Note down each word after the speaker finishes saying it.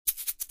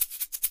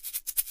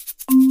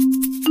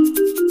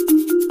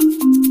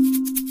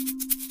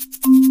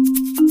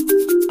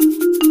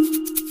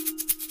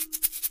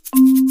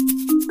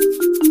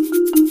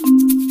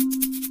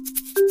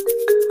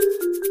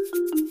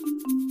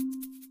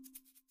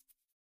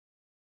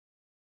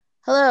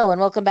Hello and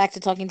welcome back to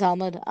Talking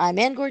Talmud. I'm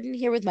Ann Gordon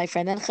here with my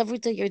friend and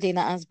Chavruta Yerdena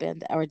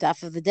Asband. Our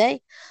daf of the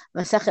day,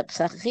 Masachet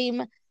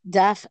Psachim,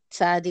 daf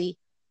Tzadi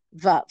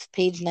Vav,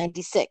 page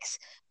 96.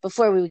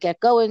 Before we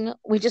get going,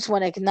 we just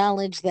want to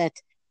acknowledge that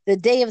the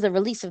day of the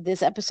release of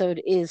this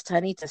episode is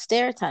Tanit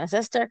Esther, Tanis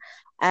Esther,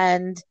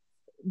 and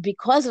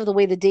because of the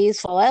way the days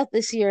fall out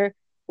this year,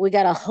 we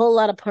got a whole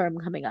lot of Purim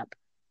coming up.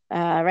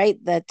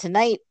 Right? That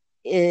tonight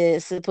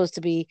is supposed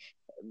to be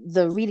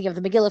the reading of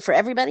the Megillah for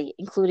everybody,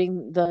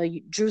 including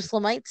the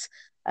Jerusalemites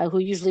who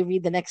usually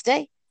read the next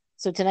day.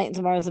 So tonight and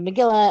tomorrow is the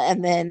Megillah,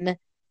 and then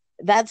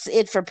that's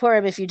it for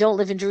Purim if you don't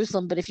live in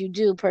Jerusalem. But if you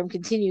do, Purim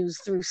continues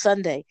through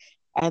Sunday,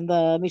 and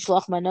the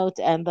Mishloach Manot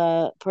and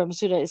the Purim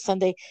Suda is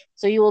Sunday.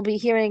 So you will be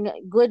hearing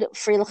good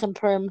Freilich and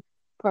Purim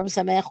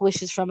Sameach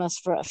wishes from us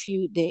for a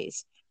few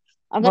days.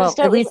 I'm going to Well, at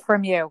start with least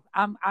from you.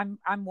 I'm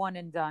one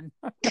and done.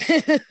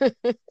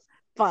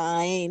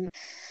 fine,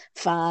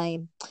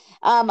 fine.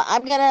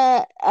 I'm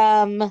gonna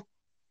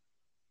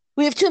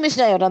we have two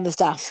Mishnayot on this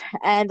daf,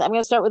 and I'm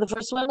gonna start with the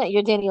first one.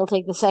 Your Danny will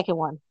take the second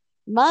one.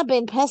 Ma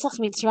ben Pesach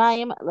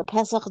Mitzrayim le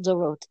Pesach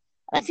Dorot.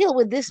 I feel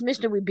with this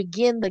Mishnah we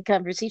begin the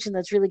conversation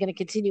that's really going to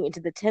continue into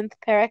the 10th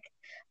parak.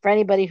 For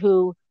anybody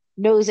who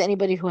knows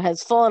anybody who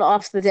has fallen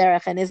off the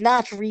derech and is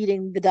not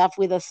reading the daf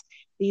with us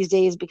these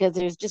days because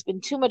there's just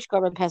been too much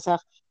Korban Pesach,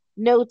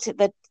 note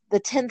that the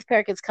 10th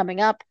parak is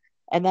coming up,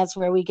 and that's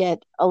where we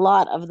get a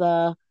lot of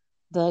the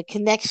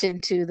connection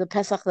to the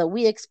Pesach that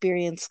we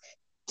experience,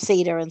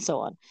 Seder and so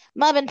on.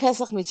 Ma ben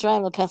Pesach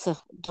Mitzrayim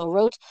lePesach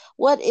Dorot.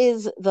 What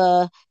is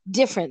the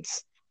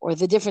difference or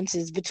the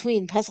differences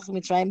between Pesach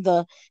Mitzrayim,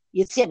 the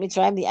Yetziat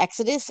Mitzrayim, the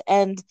Exodus,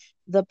 and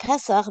the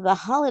Pesach, the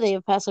holiday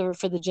of Passover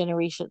for the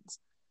generations?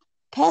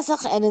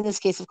 Pesach, and in this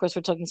case, of course,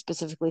 we're talking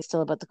specifically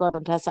still about the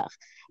Korban Pesach.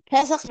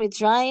 Pesach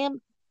Mitzrayim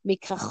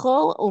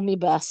mikachol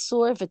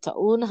umibasur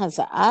v'taun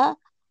hazaa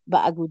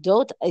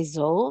ba'agudot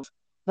azov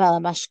ועל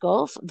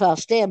המשקוף ועל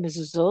שתי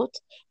המזוזות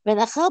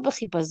ונחל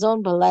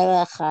בחיפזון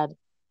בלילה אחד.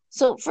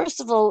 So first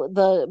of all,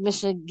 the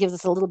Mishnah gives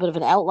us a little bit of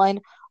an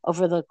outline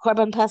over the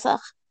Korban Pesach,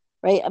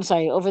 right? I'm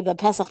sorry, over the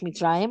Pesach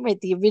Mitzrayim, right?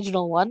 The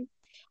original one,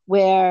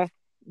 where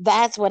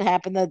that's what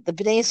happened. That the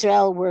Bnei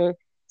Israel were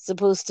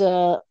supposed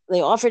to,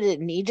 they offered it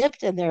in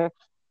Egypt, and they're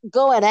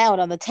going out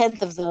on the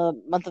 10th of the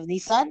month of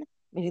Nisan,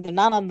 meaning they're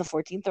not on the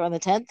 14th, they're on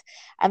the 10th,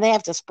 and they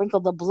have to sprinkle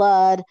the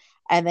blood,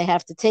 and they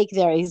have to take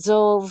their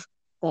Azov,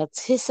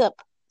 that's hyssop,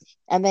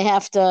 and they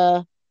have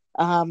to,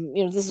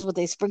 this is what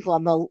they sprinkle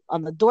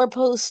on the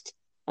doorpost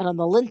and on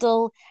the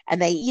lintel,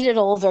 and they eat it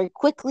all very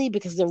quickly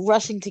because they're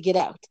rushing to get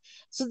out.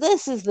 So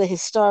this is the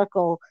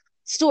historical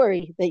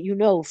story that you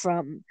know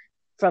from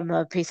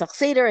the Pesach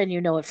Seder, and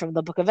you know it from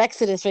the Book of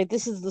Exodus, right?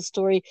 This is the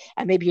story,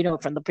 and maybe you know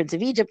it from the Prince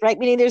of Egypt, right?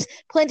 Meaning there's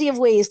plenty of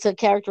ways to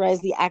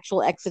characterize the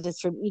actual Exodus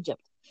from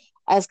Egypt,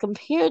 as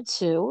compared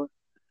to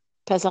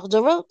Pesach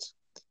Dorot,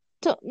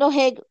 to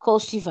Noheg Kol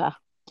Shiva,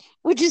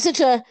 which is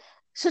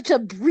such a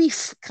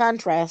brief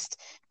contrast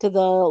to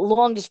the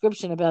long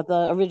description about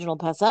the original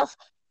Pesach.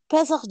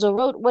 Pesach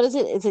Dorot, what is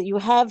it? Is that you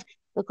have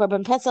the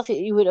Korban Pesach,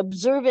 you would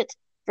observe it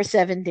for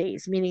 7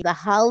 days, meaning the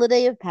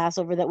holiday of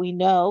Passover that we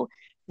know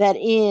that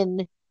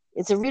in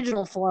its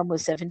original form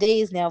was 7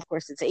 days. Now, of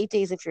course, it's 8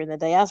 days if you're in the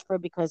diaspora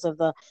because of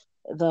the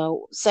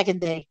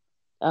second day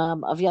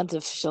of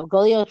Yantiv Shel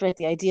Goliot, right?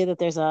 The idea that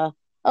there's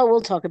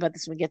we'll talk about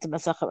this when we get to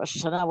Masachet Rosh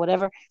Hashanah,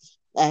 whatever,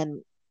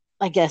 and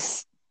I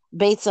guess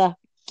Beitzah.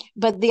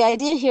 But the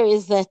idea here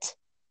is that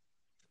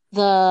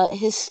the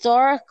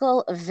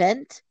historical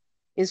event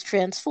is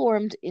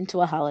transformed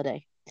into a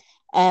holiday.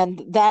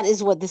 And that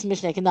is what this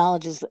Mishnah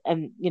acknowledges,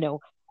 and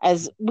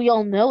as we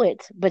all know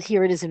it, but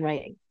here it is in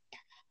writing.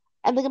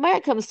 And the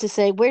Gemara comes to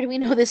say, where do we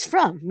know this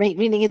from? Right?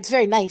 Meaning it's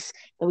very nice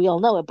that we all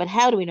know it, but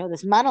how do we know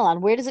this?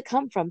 Manalan, where does it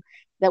come from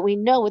that we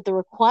know what the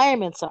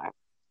requirements are?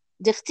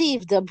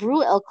 Dichtiv,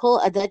 dabru el kol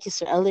adat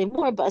Yisrael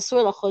lemor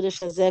ba'asur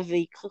lachodesh hazeh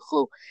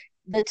v'yikchu.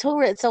 The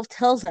Torah itself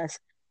tells us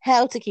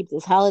how to keep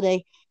this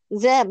holiday.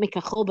 Zeh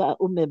mikachol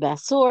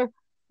ba'asur.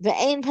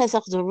 Ve'ein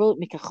Pesach Dorot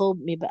mikachol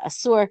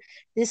miba'asur.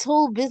 This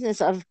whole business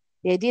of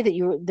the idea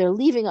that they're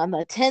leaving on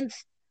the 10th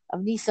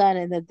of Nisan,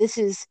 and that this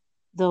is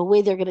the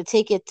way they're going to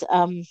take it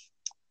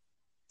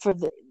for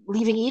the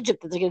leaving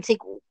Egypt, that they're going to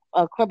take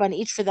a korban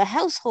each for the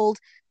household,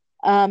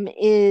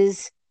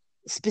 is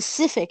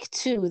specific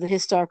to the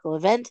historical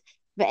event.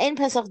 Ve'ein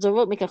Pesach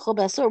Dorot mikachol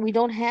ba'asur. We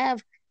don't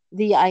have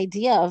the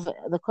idea of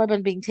the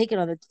korban being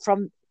taken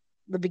from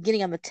the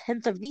beginning on the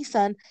 10th of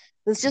Nisan.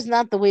 That's just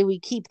not the way we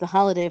keep the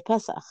holiday of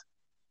Pesach.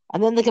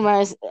 And then the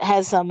Gemara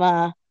has some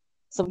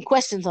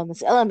questions on this.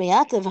 The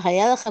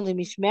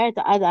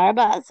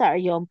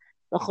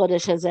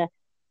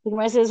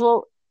Gemara says,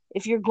 well,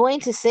 if you're going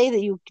to say that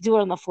you do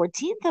it on the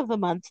 14th of the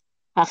month,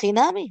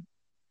 hachinami.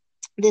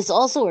 This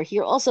also, or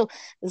here also,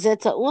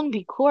 zetaun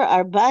bikor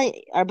arba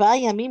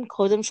yamim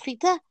kodem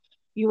shchita.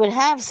 You would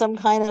have some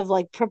kind of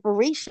like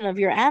preparation of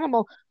your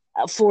animal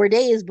 4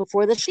 days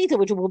before the shchita,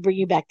 which will bring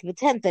you back to the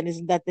 10th. And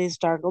isn't that the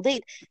historical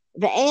date?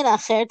 Ve'ein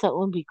acher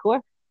ta'un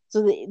bikor.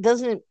 So it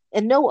doesn't,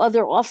 and no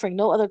other offering,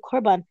 no other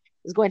korban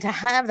is going to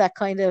have that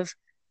kind of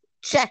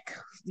check,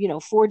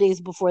 4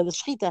 days before the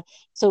Shechita.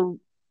 So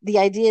the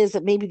idea is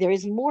that maybe there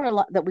is more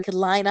that we could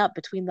line up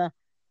between the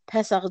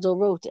Pesach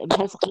Dorot and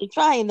Pesach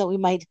Mitzrayim that we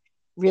might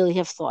really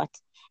have thought.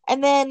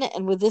 And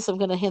with this, I'm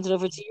going to hand it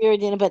over to you,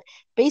 Dana. But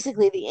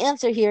basically, the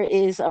answer here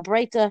is a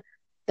Breita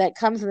that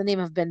comes in the name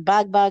of Ben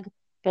Bagbag.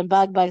 Ben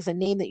Bagbag is a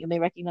name that you may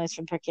recognize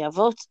from Pirkei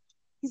Avot.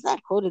 He's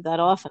not quoted that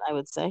often, I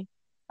would say.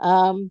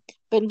 Ben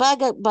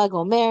Bagbag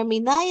Omer,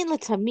 Minayin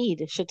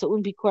letamid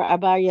sheta'un bikor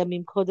arba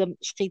yamim kodem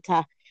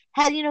shchita.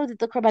 How do you know that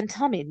the korban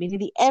tamid, meaning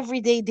the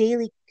everyday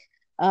daily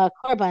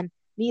korban,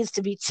 needs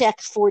to be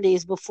checked 4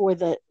 days before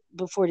it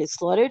is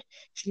slaughtered?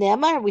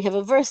 Shneamar, we have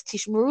a verse,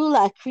 Tishmeru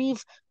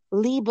la'akriv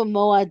li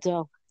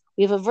b'moado.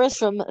 We have a verse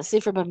from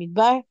Sefer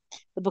Bamidbar,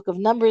 the book of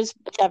Numbers,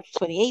 chapter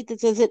 28, that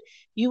says that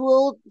you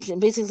will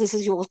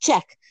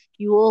check,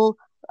 you will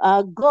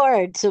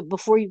guard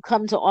before you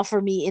come to offer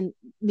me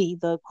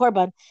the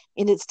korban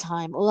in its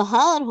time.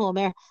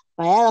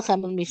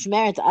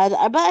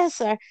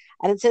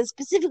 And it says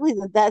specifically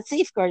that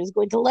safeguard is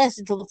going to last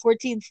until the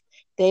 14th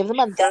day of the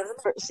month. That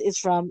verse is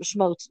from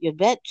Shemot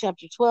Yudbet,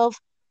 chapter 12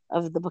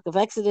 of the book of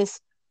Exodus.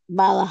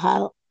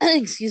 Malahal,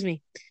 excuse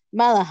me.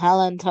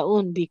 Malahalan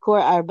ta'un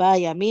bikor arba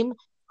yamim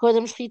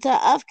kodem shchita.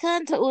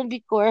 Avkan ta'un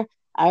bikor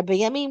arba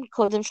yamim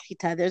kodem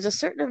shchita. There's a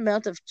certain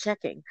amount of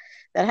checking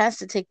that has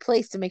to take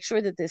place to make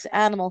sure that this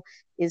animal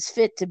is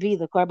fit to be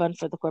the korban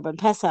for the korban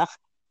Pesach.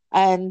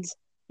 And,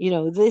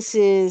 this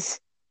is,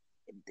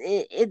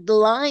 it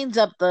lines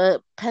up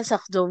the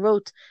Pesach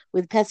Dorot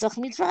with Pesach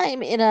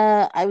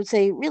Mitzrayim I would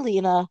say, really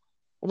in a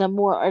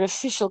more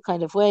artificial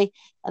kind of way.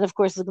 And of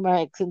course, the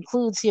Gemara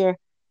concludes here,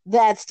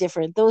 that's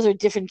different. Those are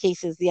different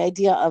cases. The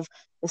idea of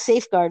the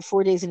safeguard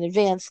 4 days in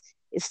advance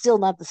is still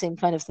not the same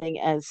kind of thing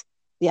as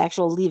the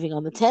actual leaving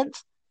on the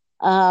 10th.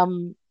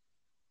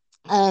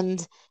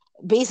 And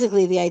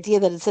basically, the idea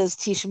that it says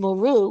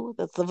Tishmoru,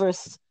 that's the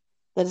verse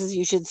that says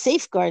you should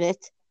safeguard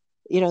it.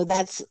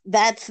 That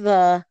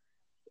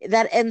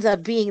ends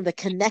up being the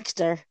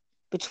connector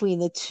between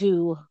the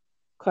two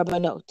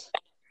korbanot.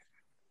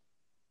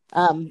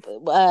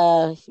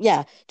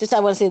 Just I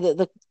want to say that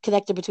the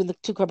connector between the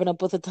two korbanot,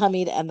 both the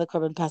Tamid and the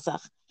korban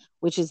Pesach,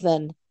 which is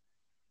then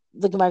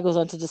the Gemara goes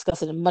on to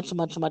discuss it in much,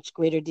 much, much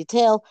greater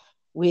detail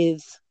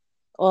with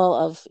all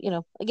of,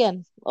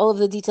 all of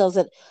the details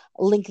that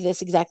link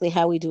this exactly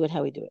how we do it.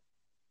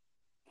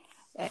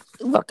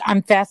 Look,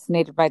 I'm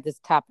fascinated by this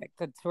topic.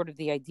 That's sort of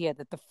the idea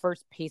that the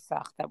first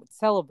Pesach that was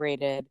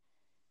celebrated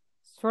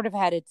sort of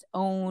had its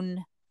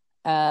own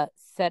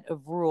set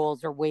of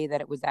rules or way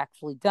that it was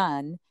actually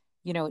done.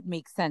 It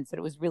makes sense that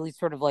it was really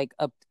sort of like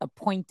a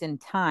point in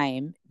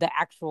time, the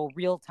actual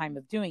real time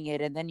of doing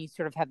it. And then you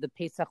sort of have the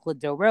Pesach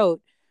L'Dorot,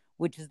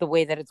 which is the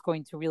way that it's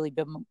going to really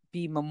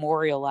be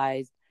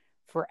memorialized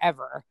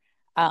forever.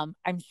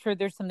 I'm sure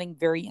there's something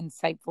very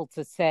insightful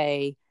to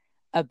say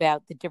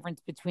about the difference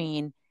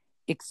between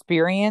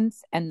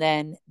experience and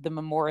then the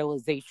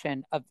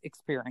memorialization of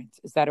experience.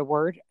 Is that a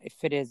word? If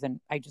it is,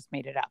 and I just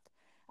made it up.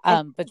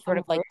 But sort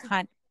of like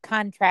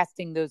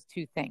contrasting those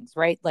two things,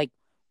 right? Like,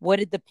 what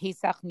did the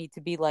Pesach need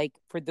to be like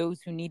for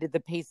those who needed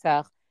the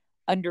Pesach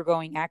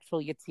undergoing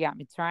actual Yetziat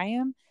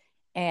Mitzrayim?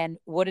 And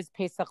what is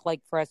Pesach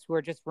like for us who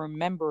are just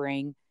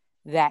remembering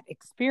that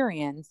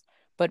experience?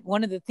 But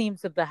one of the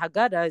themes of the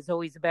Haggadah is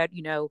always about,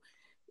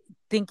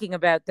 thinking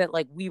about that,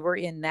 like we were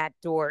in that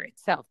door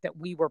itself, that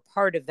we were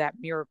part of that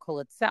miracle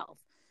itself.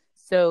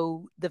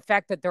 So the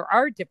fact that there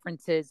are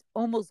differences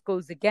almost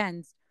goes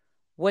against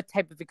what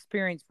type of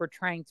experience we're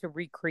trying to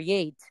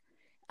recreate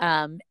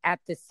at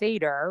the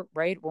Seder,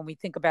 right? When we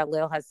think about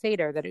Leil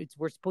HaSeder, that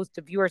we're supposed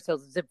to view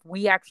ourselves as if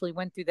we actually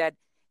went through that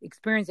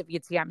experience of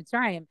Yetziat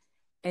Mitzrayim,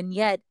 and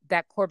yet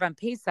that Korban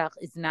Pesach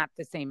is not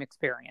the same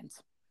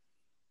experience.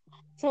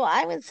 So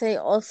I would say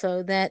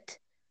also that,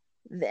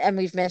 and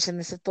we've mentioned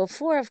this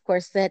before, of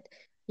course, that,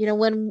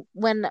 when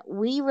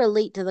we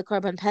relate to the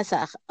Korban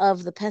Pesach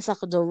of the Pesach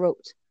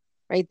Dorot,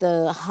 right,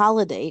 the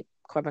holiday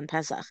Korban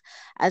Pesach,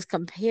 as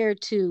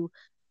compared to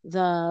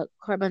the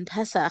Korban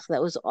Pesach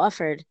that was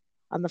offered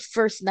on the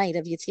first night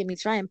of Yetziat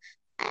Mitzrayim,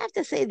 I have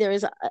to say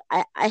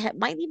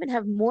might even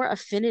have more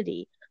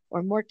affinity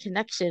or more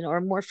connection or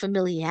more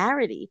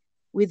familiarity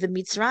with the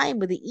Mitzrayim,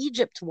 with the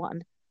Egypt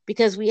one,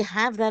 because we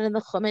have that in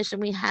the Chumash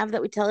and we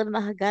tell it in the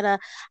Haggadah,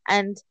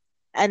 and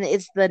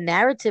it's the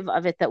narrative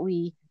of it that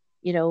we,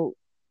 it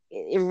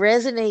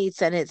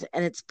resonates, and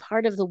it's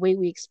part of the way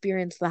we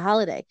experience the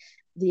holiday.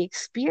 The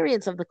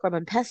experience of the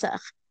Korban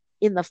Pesach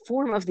in the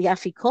form of the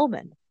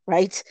Afikomen,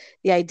 right?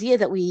 The idea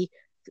that we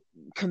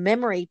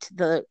commemorate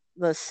the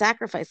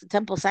sacrifice, the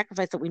temple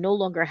sacrifice that we no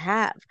longer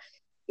have,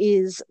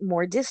 is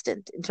more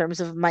distant in terms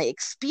of my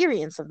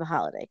experience of the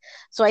holiday.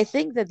 So I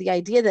think that the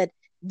idea that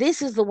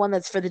this is the one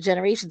that's for the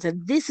generations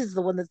and this is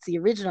the one that's the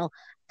original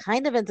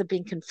kind of ends up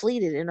being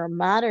conflated in our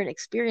modern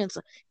experience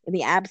in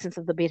the absence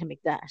of the Beit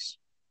HaMikdash.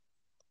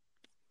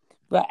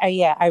 But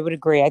I would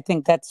agree. I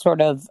think that's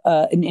sort of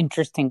an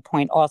interesting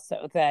point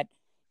also, that,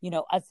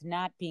 us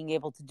not being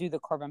able to do the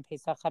Korban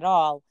Pesach at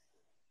all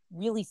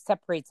really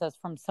separates us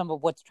from some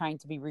of what's trying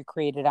to be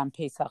recreated on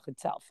Pesach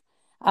itself.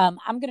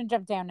 I'm going to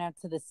jump down now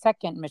to the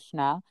second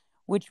Mishnah,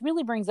 which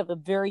really brings up a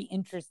very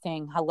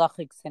interesting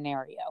halachic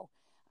scenario.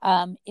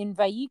 In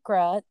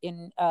Vayikra,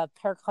 in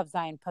Perek Chav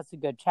Zayin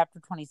Pasuk Yud, chapter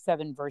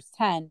 27, verse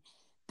 10,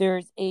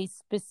 there's a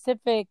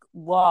specific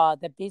law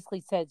that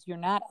basically says you're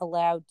not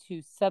allowed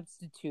to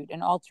substitute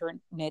an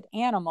alternate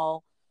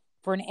animal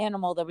for an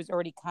animal that was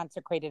already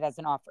consecrated as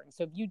an offering.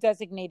 So if you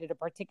designated a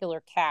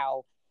particular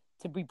cow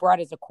to be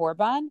brought as a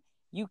korban,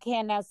 you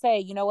can now say,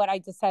 you know what, I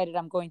decided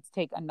I'm going to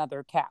take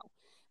another cow.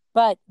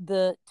 But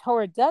the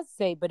Torah does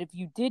say, but if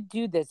you did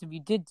do this, if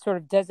you did sort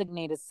of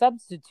designate a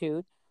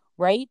substitute,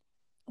 right,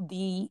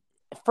 the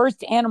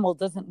first animal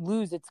doesn't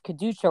lose its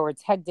kedusha or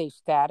its hegdesh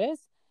status,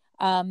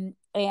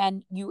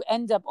 and you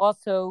end up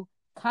also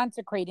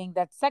consecrating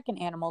that second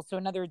animal. So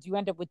in other words, you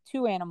end up with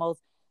two animals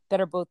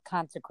that are both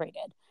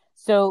consecrated.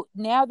 So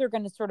now they're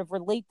going to sort of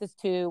relate this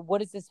to what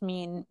does this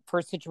mean for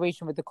a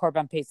situation with the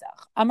Korban Pesach?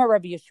 Amar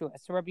Rabbi Yeshua.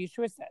 So Rabbi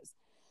Yeshua says,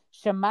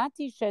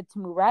 Shamati shed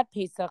Tmurat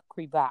Pesach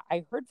kriva.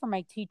 I heard from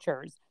my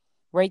teachers,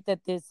 right, that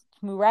this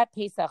Tmurat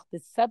Pesach,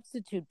 this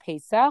substitute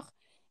Pesach,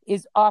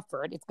 is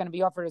offered. It's going to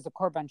be offered as a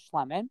Korban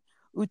Shlamim.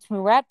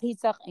 Utmurat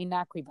Pesach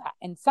eina kriva.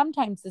 And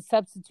sometimes the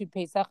substitute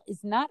Pesach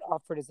is not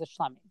offered as a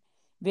Shlamim.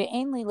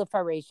 Ve'en li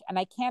lefaresh. And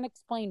I can't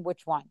explain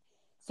which one.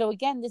 So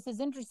again, this is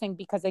interesting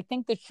because I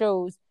think this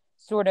shows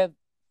sort of,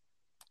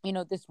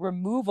 this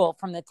removal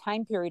from the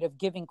time period of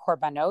giving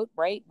korbanot,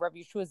 right? Rabbi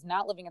Yeshua is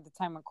not living at the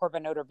time when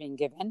korbanot are being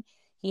given.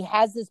 He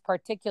has this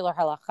particular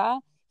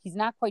halacha. He's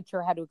not quite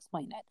sure how to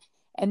explain it.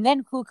 And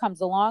then who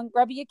comes along?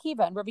 Rabbi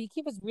Akiva. And Rabbi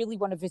Akiva is really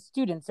one of his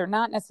students. They're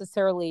not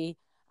necessarily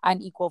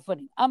on equal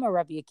footing. Amar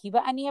Rabbi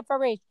Akiva, ani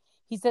afaresh.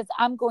 He says,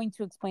 I'm going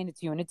to explain it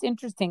to you. And it's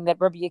interesting that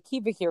Rabbi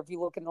Akiva here, if you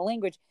look in the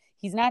language,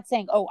 he's not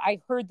saying, oh, I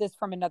heard this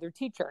from another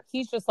teacher.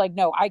 He's just like,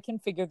 no, I can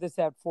figure this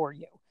out for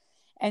you.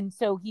 And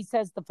so he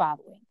says the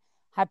following.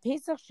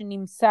 HaPesach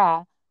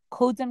shenimsa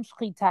kodem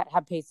shchitat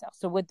HaPesach.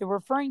 So what they're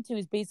referring to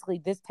is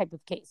basically this type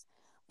of case.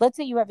 Let's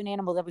say you have an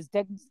animal that was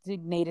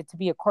designated to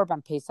be a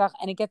Korban Pesach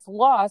and it gets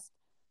lost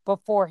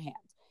beforehand.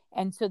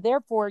 And so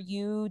therefore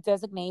you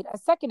designate a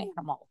second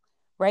animal,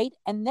 right?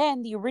 And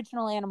then the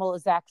original animal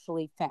is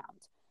actually found.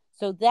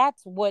 So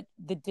that's what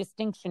the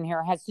distinction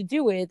here has to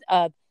do with.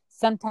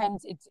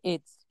 Sometimes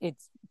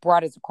it's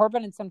brought as a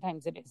Korban and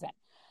sometimes it isn't.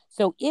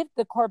 So if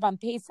the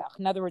Korban Pesach,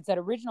 in other words, that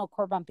original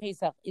Korban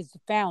Pesach is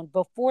found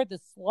before the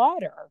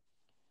slaughter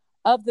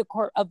of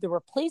the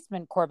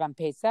replacement Korban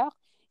Pesach,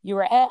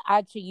 Yireh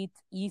ad sheyit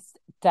is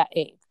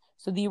da'ev.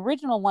 So the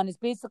original one is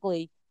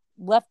basically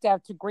left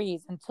out to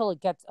graze until it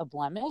gets a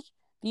blemish.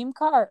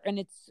 V'imkar, and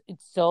it's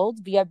sold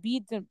via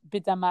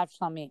bidamav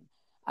shlamim.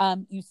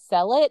 You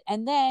sell it,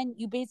 and then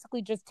you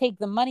basically just take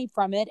the money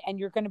from it, and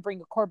you're going to bring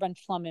a korban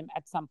shlamim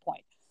at some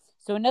point.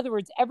 So in other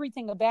words,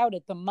 everything about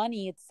it, the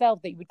money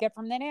itself that you would get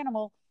from that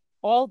animal,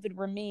 all of it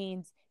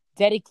remains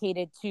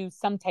dedicated to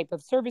some type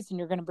of service, and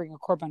you're going to bring a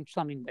korban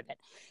shlamim with it.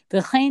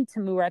 V'chein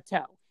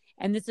temurato,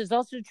 and this is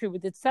also true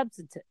with its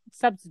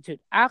substitute.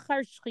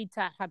 Achar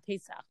shchita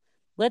haPesach.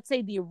 Let's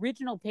say the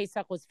original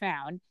Pesach was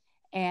found,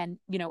 and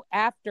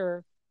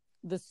after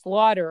the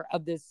slaughter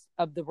of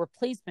the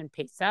replacement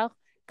Pesach,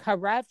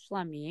 karav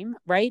shlamim,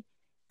 right?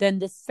 Then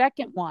the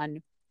second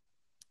one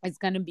is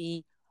going to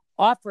be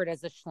offered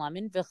as a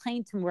shlamim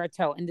v'chein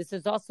temurato, and this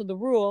is also the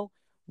rule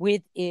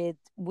with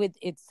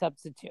its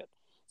substitute.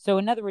 So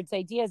in other words, the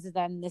idea is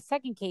that in the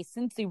second case,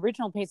 since the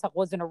original Pesach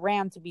wasn't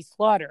around to be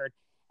slaughtered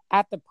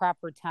at the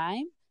proper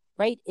time,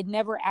 right? It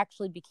never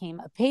actually became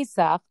a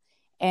Pesach,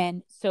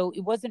 and so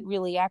it wasn't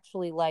really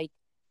actually like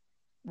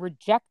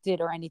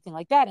rejected or anything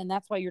like that, and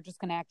that's why you're just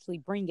going to actually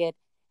bring it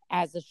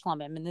as a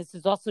shlamim. And this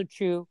is also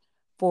true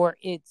for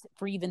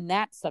even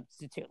that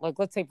substitute. Like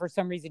let's say for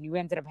some reason you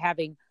ended up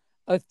having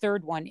a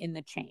third one in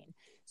the chain.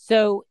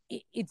 So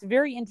it's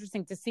very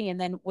interesting to see.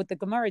 And then what the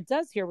Gemara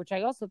does here, which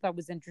I also thought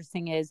was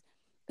interesting, is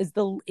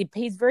it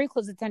pays very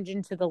close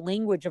attention to the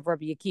language of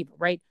Rabbi Akiva,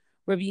 right?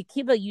 Rabbi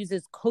Akiva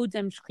uses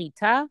kodem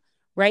shchita,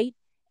 right?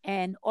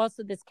 And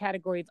also this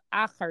category of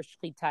achar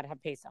shchitat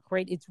haPesach,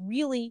 right? It's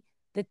really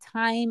the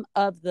time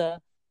of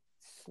the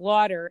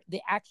slaughter,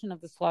 the action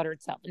of the slaughter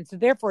itself. And so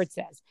therefore it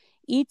says,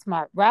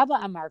 Itmar, Rabba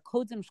Amar,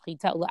 kodem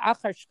shchita,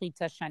 achar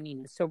shchita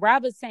shaninu. So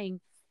Rabba is saying,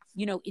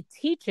 it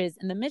teaches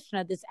in the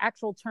Mishnah this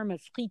actual term of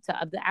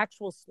shchita, of the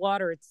actual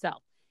slaughter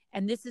itself.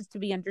 And this is to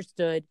be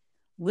understood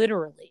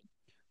literally.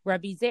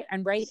 Rabbi Zera,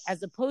 and right,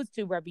 as opposed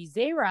to Rabbi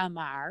Zera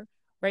Amar,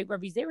 right?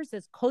 Rabbi Zera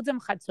says, kodem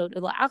chatzot,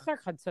 achar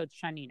chatzot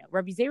shanina.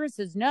 Rabbi Zera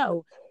says,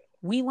 no,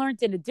 we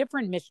learned in a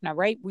different Mishnah,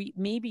 right?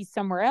 Maybe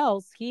somewhere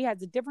else, he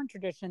has a different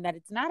tradition that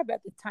it's not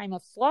about the time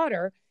of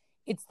slaughter.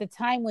 It's the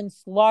time when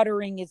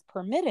slaughtering is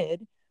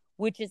permitted,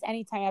 which is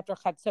any time after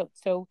chatzot.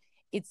 So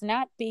it's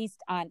not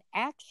based on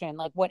action,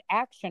 like what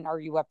action are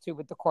you up to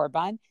with the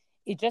korban?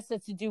 It just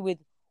has to do with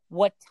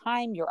what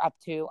time you're up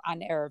to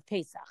on Erev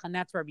Pesach, and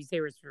that's Rabbi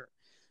Zera's view.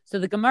 So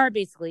the Gemara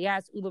basically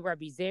asks, Ula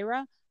Rabbi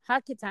Zera,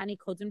 ha-ketani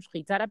kodem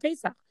shchitat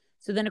Pesach.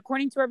 So then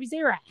according to Rabbi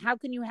Zera, how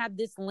can you have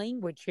this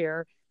language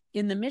here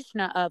in the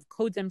Mishnah of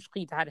kodem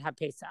shchitat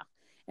ha-Pesach?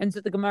 And so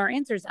the Gemara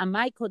answers,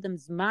 Amai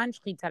kodem zman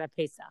shchitat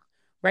Pesach.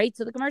 right?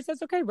 So the Gemara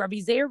says, okay, Rabbi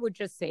Zeir would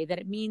just say that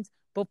it means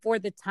before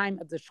the time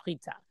of the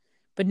shechita.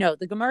 But no,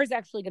 the Gemara is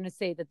actually going to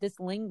say that this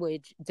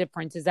language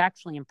difference is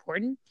actually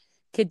important.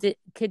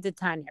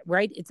 Kiddetanya,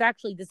 right? It's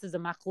actually, this is a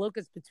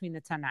machlokas between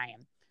the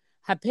Tanaim.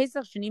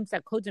 HaPesach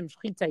shenimsa kodem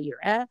shechita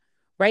yireh,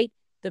 right?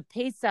 The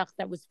Pesach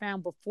that was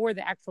found before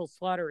the actual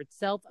slaughter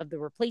itself of the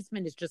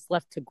replacement is just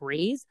left to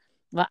graze.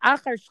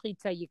 La'achar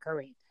shechita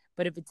yikareh.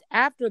 But if it's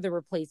after the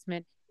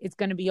replacement, it's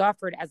going to be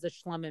offered as a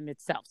shlamim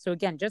itself. So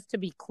again, just to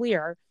be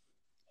clear,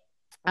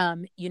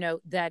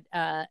 that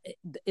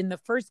in the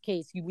first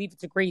case, you leave it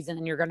to graze and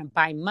then you're going to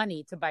buy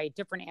money to buy a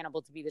different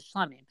animal to be the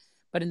shlamim.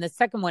 But in the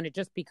second one, it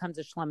just becomes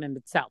a shlamim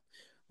itself.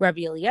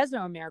 Rabbi Eliezer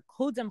Omer,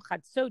 kodem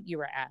chatzot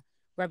yira'ah.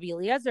 Rabbi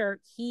Eliezer,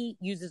 he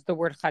uses the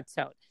word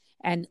chatzot.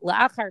 And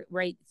la'achar,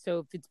 right? So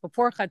if it's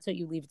before chatzot,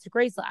 you leave it to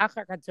graze.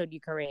 La'achar chatzot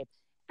yikareh.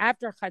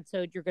 After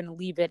chatzot, you're going to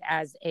leave it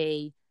as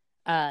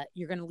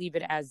you're going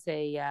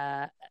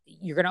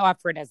to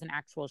offer it as an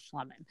actual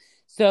shlamim.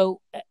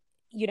 So,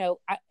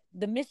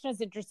 the Mishnah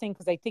is interesting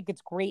because I think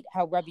it's great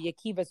how Rabbi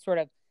Akiva sort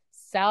of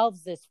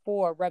solves this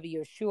for Rabbi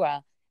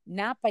Yeshua,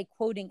 not by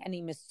quoting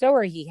any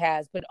Masorah he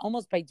has, but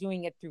almost by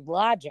doing it through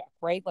logic,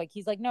 right? Like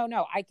he's like, no,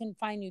 I can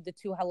find you the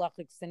two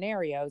halachic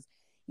scenarios,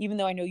 even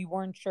though I know you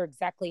weren't sure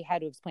exactly how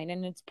to explain it.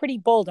 And it's pretty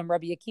bold on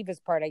Rabbi Akiva's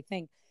part, I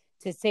think,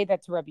 to say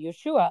that to Rabbi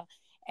Yeshua.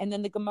 And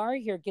then the Gemara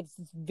here gives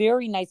this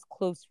very nice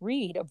close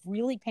read of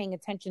really paying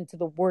attention to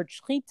the word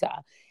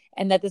shchita,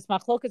 and that this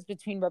machlokas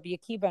between Rabbi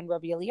Akiva and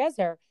Rabbi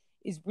Eliezer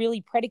is really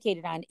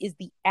predicated on, is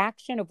the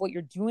action of what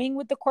you're doing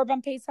with the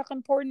Korban Pesach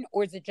important,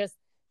 or is it just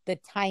the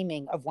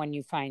timing of when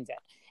you find it?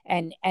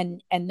 And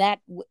that,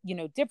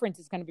 difference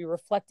is going to be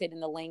reflected in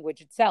the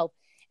language itself.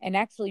 And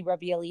actually,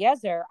 Rabbi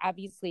Eliezer,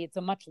 obviously, it's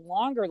a much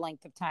longer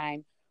length of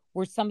time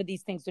where some of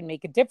these things would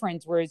make a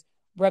difference, whereas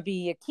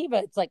Rabbi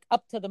Akiva, it's like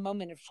up to the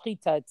moment of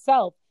Shechita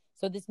itself.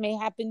 So this may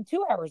happen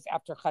 2 hours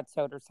after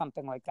Chatzot or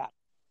something like that.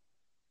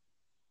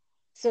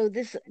 So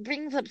this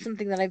brings up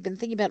something that I've been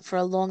thinking about for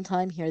a long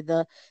time here,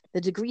 the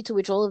degree to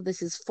which all of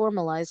this is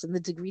formalized and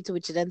the degree to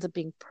which it ends up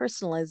being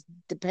personalized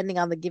depending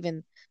on the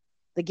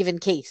given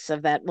case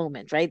of that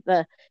moment, right?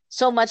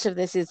 So much of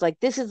this is like,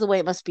 this is the way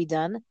it must be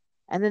done.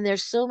 And then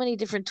there's so many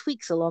different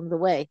tweaks along the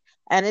way.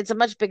 And it's a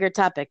much bigger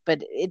topic,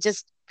 but it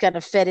just kind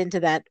of fed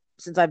into that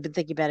since I've been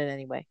thinking about it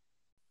anyway.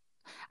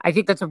 I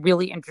think that's a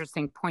really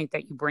interesting point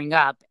that you bring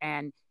up.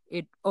 And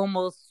it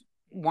almost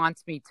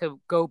wants me to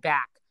go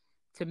back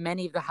to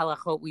many of the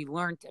halachot we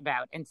learned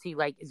about and see,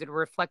 like, is it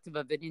reflective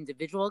of an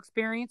individual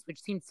experience,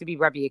 which seems to be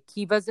Rabbi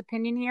Akiva's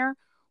opinion here,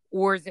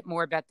 or is it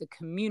more about the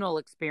communal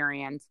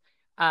experience,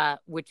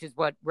 which is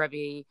what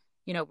Rabbi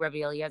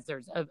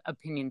Eliezer's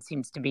opinion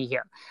seems to be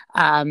here.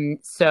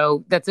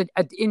 So that's an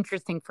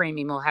interesting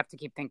framing. We'll have to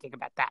keep thinking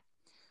about that.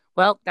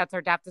 Well, that's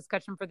our DAF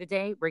discussion for the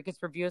day. Rate us,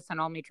 review us on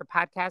all major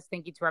podcasts.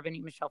 Thank you to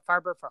Rabbanit Michelle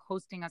Farber for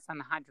hosting us on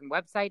the Hadran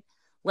website.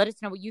 Let us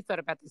know what you thought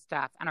about this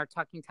stuff on our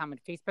Talking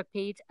Talmud Facebook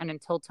page. And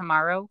until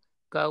tomorrow,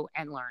 go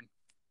and learn.